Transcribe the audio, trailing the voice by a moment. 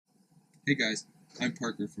Hey guys, I'm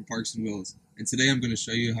Parker from Parks and Wheels, and today I'm going to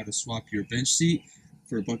show you how to swap your bench seat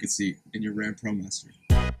for a bucket seat in your Ram Promaster.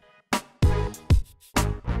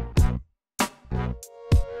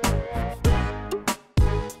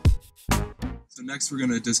 So next we're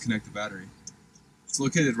going to disconnect the battery. It's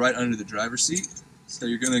located right under the driver's seat, so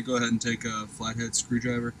you're going to go ahead and take a flathead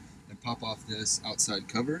screwdriver and pop off this outside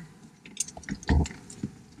cover.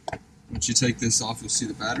 Once you take this off, you'll see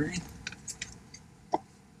the battery.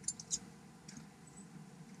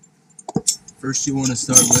 First you want to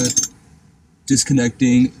start with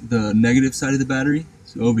disconnecting the negative side of the battery.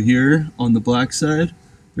 So over here on the black side,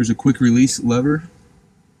 there's a quick release lever.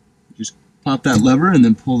 Just pop that lever and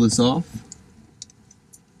then pull this off.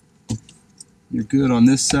 You're good on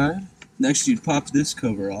this side. Next you'd pop this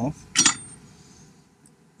cover off.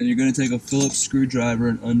 And you're going to take a Phillips screwdriver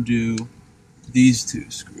and undo these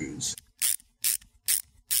two screws.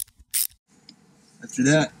 After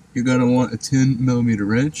that, you're going to want a 10mm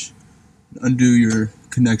wrench. Undo your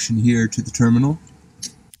connection here to the terminal.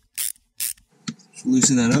 Just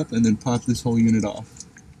loosen that up and then pop this whole unit off.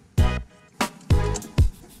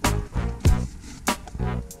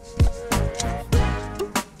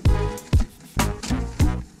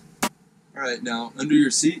 Alright, now under your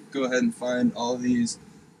seat, go ahead and find all these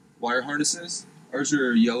wire harnesses. Ours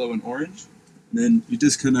are yellow and orange. And then you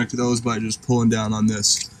disconnect those by just pulling down on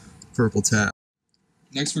this purple tab.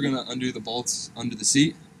 Next we're going to undo the bolts under the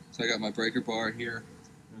seat. So I got my breaker bar here.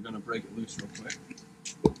 I'm going to break it loose real quick.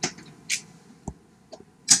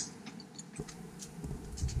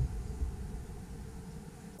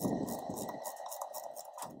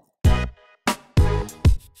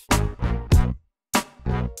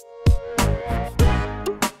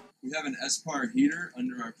 We have an S-Par heater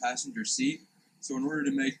under our passenger seat. So in order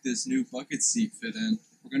to make this new bucket seat fit in,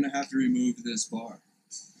 we're going to have to remove this bar.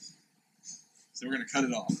 So we're going to cut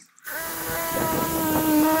it off.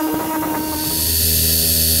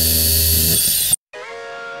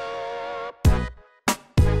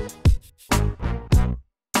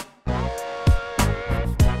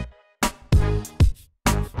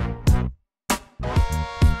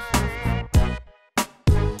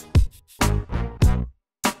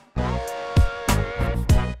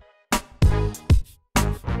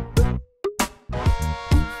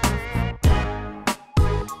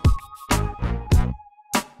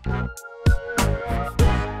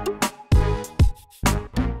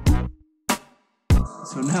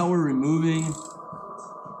 So now we're removing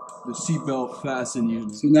the seatbelt fasten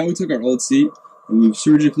unit. So now we took our old seat and we've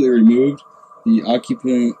surgically removed the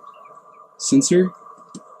occupant sensor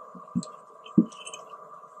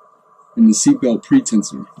and the seatbelt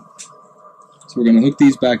pre-tensor. So we're going to hook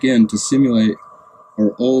these back in to simulate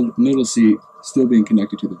our old middle seat still being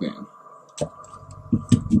connected to the van.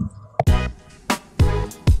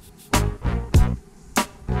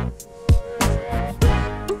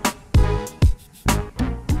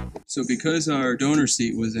 So because our donor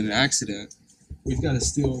seat was in an accident, we've got to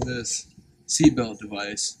steal this seatbelt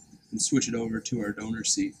device and switch it over to our donor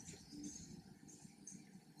seat.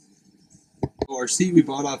 So our seat we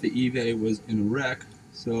bought off of eBay was in a wreck,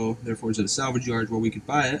 so therefore it's at a salvage yard where we could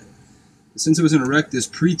buy it. But since it was in a wreck, this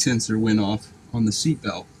pre-tensor went off on the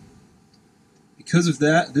seatbelt. Because of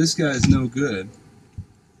that, this guy is no good.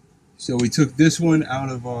 So we took this one out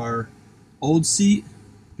of our old seat,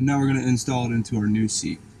 and now we're going to install it into our new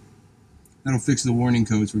seat. That'll fix the warning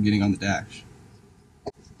codes we're getting on the dash.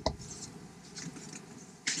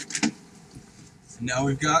 And now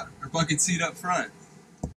we've got our bucket seat up front.